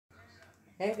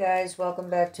Hey guys, welcome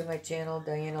back to my channel,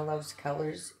 Diana Loves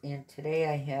Colors, and today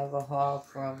I have a haul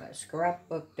from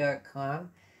scrapbook.com,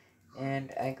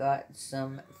 and I got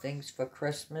some things for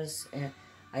Christmas, and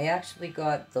I actually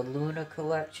got the Luna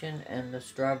collection and the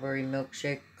Strawberry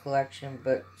Milkshake collection,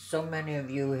 but so many of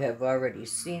you have already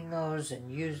seen those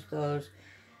and used those,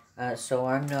 so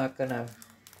I'm not going to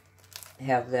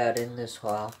have that in this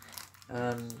haul.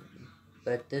 Um,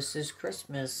 but this is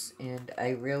Christmas, and I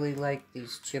really like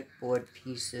these chipboard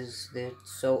pieces. They're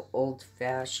so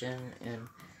old-fashioned and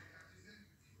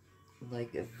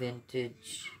like a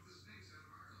vintage.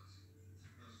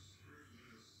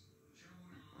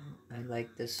 I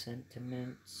like the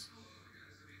sentiments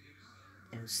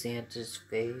and Santa's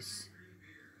face.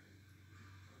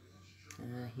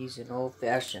 He's an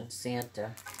old-fashioned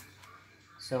Santa.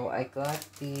 So I got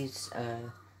these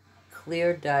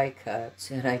clear die cuts,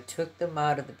 and I took them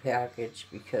out of the package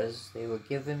because they were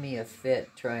giving me a fit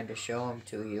trying to show them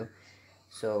to you.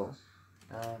 So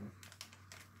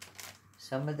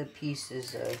some of the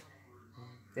pieces are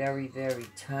very, very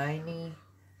tiny,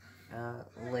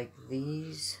 like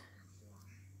these,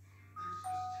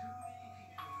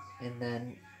 and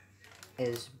then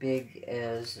as big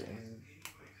as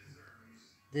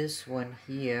this one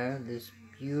here, this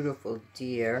beautiful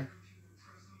deer.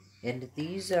 And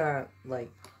these are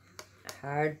like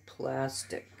hard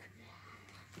plastic,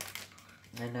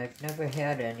 and I've never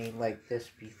had any like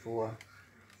this before,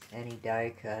 any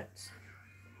die cuts.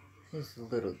 Here's a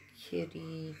little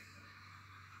kitty,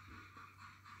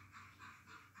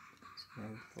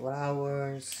 some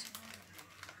flowers,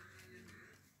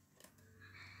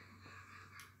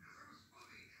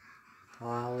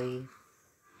 holly.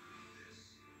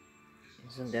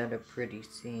 Isn't that a pretty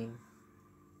scene?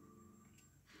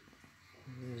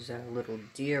 There's our little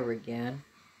deer again.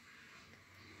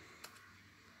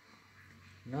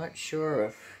 Not sure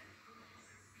if...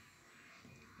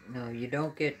 No, you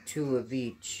don't get two of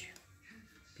each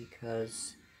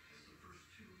because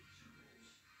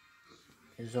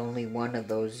there's only one of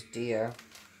those deer.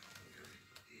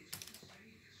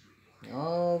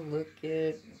 Oh, look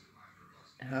at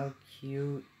how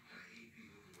cute.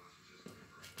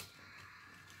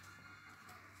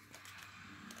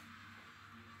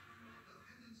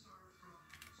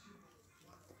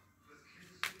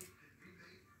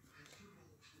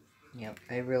 Yep,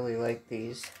 I really like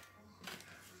these.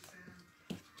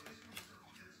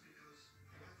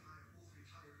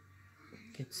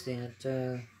 It's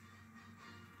Santa.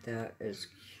 That is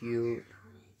cute.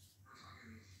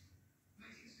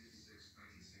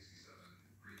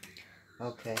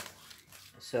 Okay,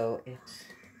 so it's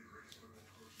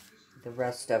the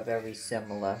rest are very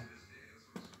similar.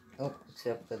 Oh,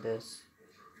 except for this.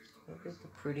 Look at the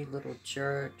pretty little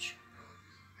church.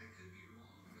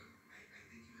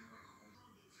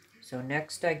 So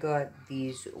next I got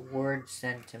these word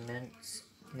sentiments,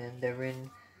 and they're in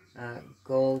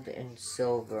gold and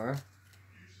silver.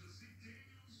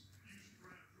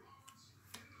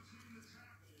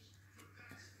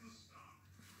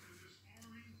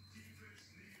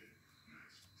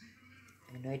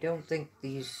 And I don't think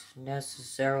these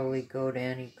necessarily go to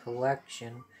any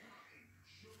collection.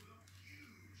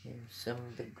 Here's some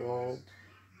of the gold.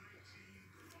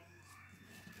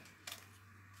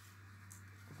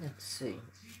 Let's see.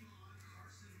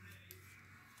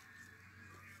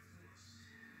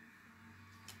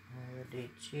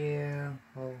 Holiday cheer,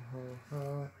 ho ho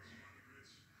ho.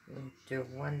 Winter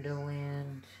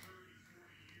Wonderland.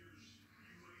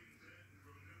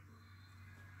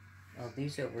 Oh,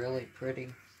 these are really pretty.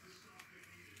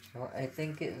 Oh, I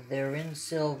think they're in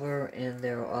silver and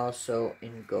they're also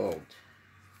in gold.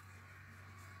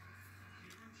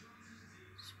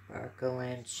 Sparkle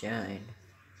and shine.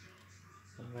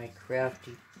 For my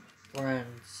crafty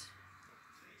friends.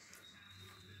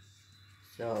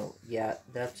 So, yeah,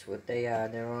 that's what they are.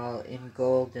 They're all in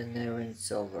gold and they're in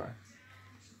silver.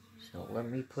 So, let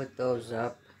me put those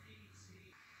up.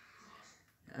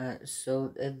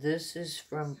 This is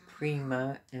from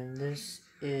Prima, and this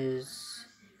is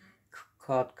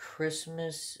called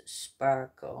Christmas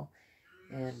Sparkle.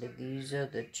 And these are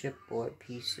the chipboard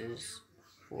pieces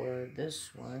for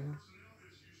this one.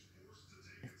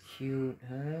 Cute,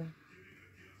 huh?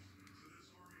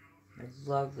 I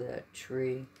love that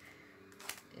tree.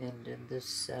 And on this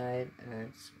side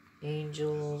are some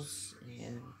angels,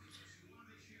 and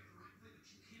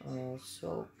oh,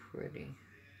 so pretty.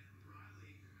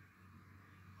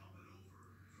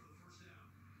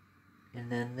 And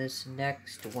then this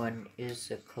next one is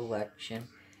a collection,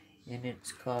 and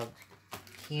it's called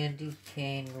Candy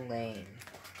Cane Lane.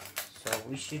 So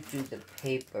we should do the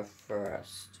paper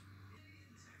first.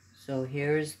 So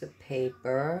here's the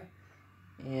paper,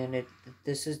 and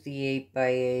this is the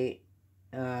 8x8.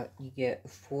 You get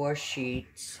 4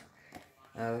 sheets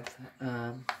of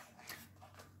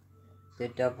the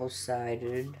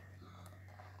double-sided.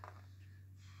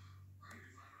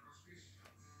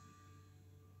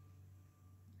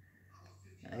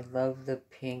 I love the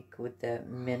pink with that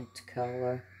mint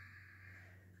color.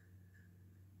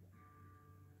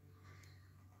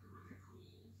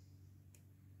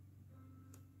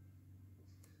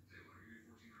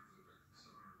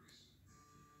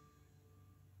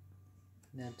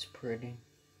 That's pretty.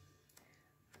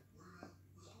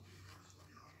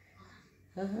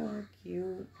 Oh,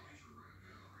 cute.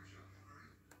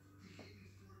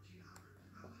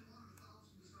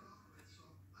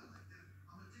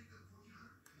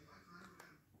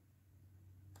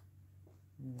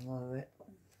 Love it.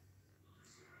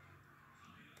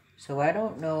 So I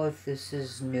don't know if this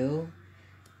is new,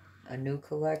 a new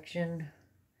collection,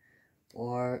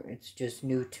 or it's just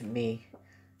new to me.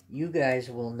 You guys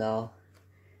will know.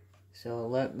 So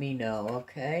let me know,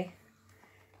 okay?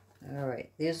 Alright,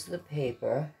 there's the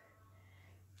paper.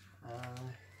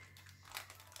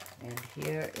 And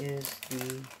here is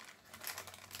the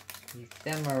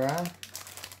ephemera.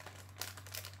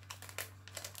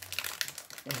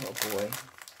 Oh boy.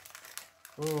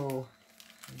 Oh,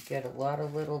 you get a lot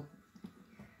of little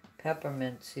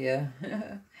peppermints here.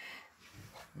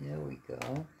 There we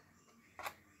go.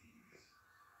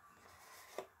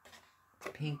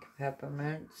 Pink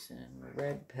peppermints and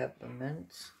red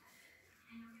peppermints.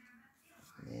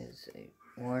 There's a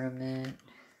ornament.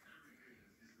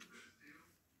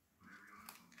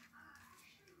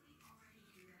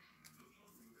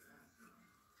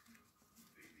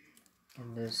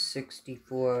 And there's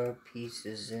 64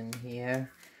 pieces in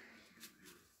here.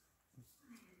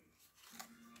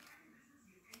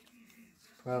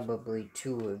 Probably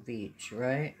 2 of each,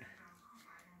 right?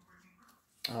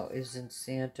 Oh, isn't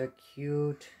Santa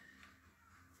cute?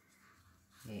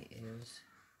 He is.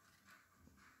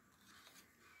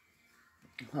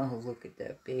 Oh, look at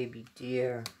that baby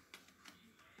deer.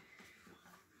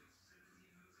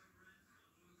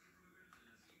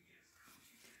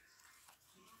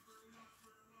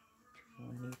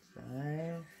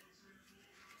 $25.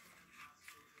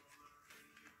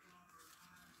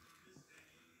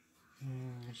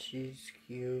 She's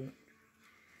cute.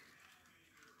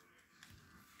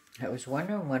 I was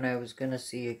wondering when I was going to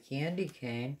see a candy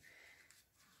cane.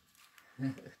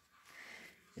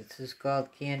 This is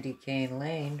called Candy Cane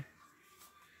Lane.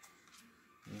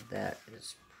 That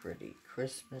is pretty.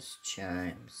 Christmas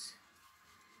chimes.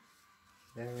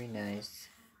 Very nice.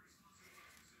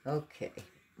 Okay.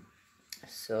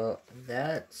 So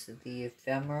that's the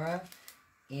ephemera.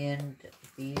 And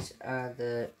these are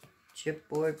the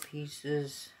chipboard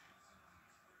pieces.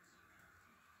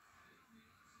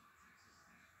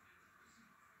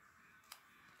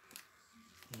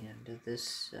 And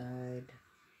this side.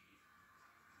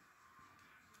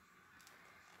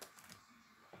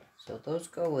 So those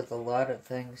go with a lot of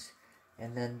things.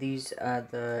 And then these are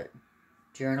the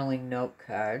journaling note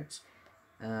cards,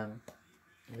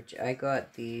 which I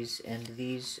got these, and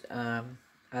these are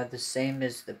the same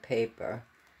as the paper,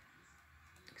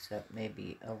 except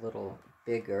maybe a little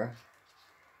bigger.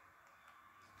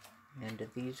 And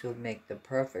these would make the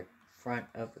perfect front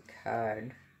of a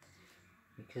card,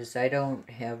 because I don't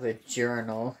have a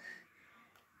journal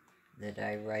that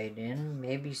I write in.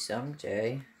 Maybe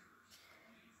someday,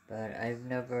 but I've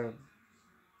never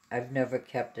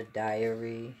kept a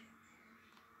diary.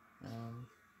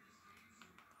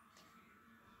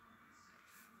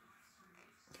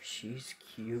 She's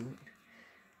cute.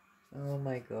 Oh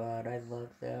my god, I love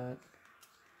that.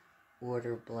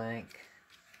 Order blank.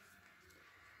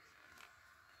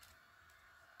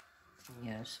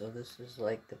 Yeah, so this is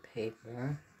like the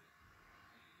paper.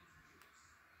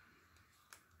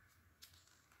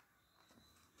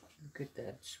 Look at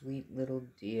that sweet little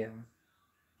deer.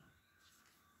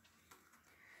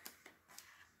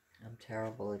 I'm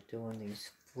terrible at doing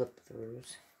these flip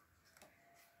throughs.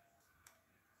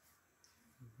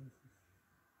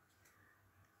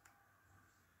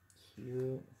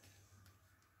 Cute.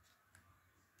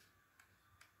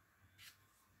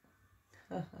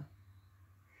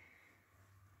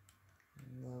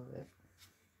 Love it.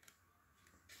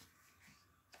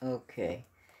 Okay,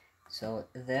 so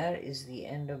that is the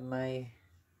end of my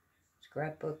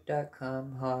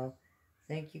scrapbook.com haul.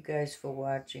 Thank you guys for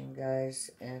watching,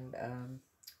 guys, and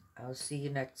I'll see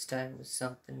you next time with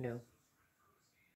something new.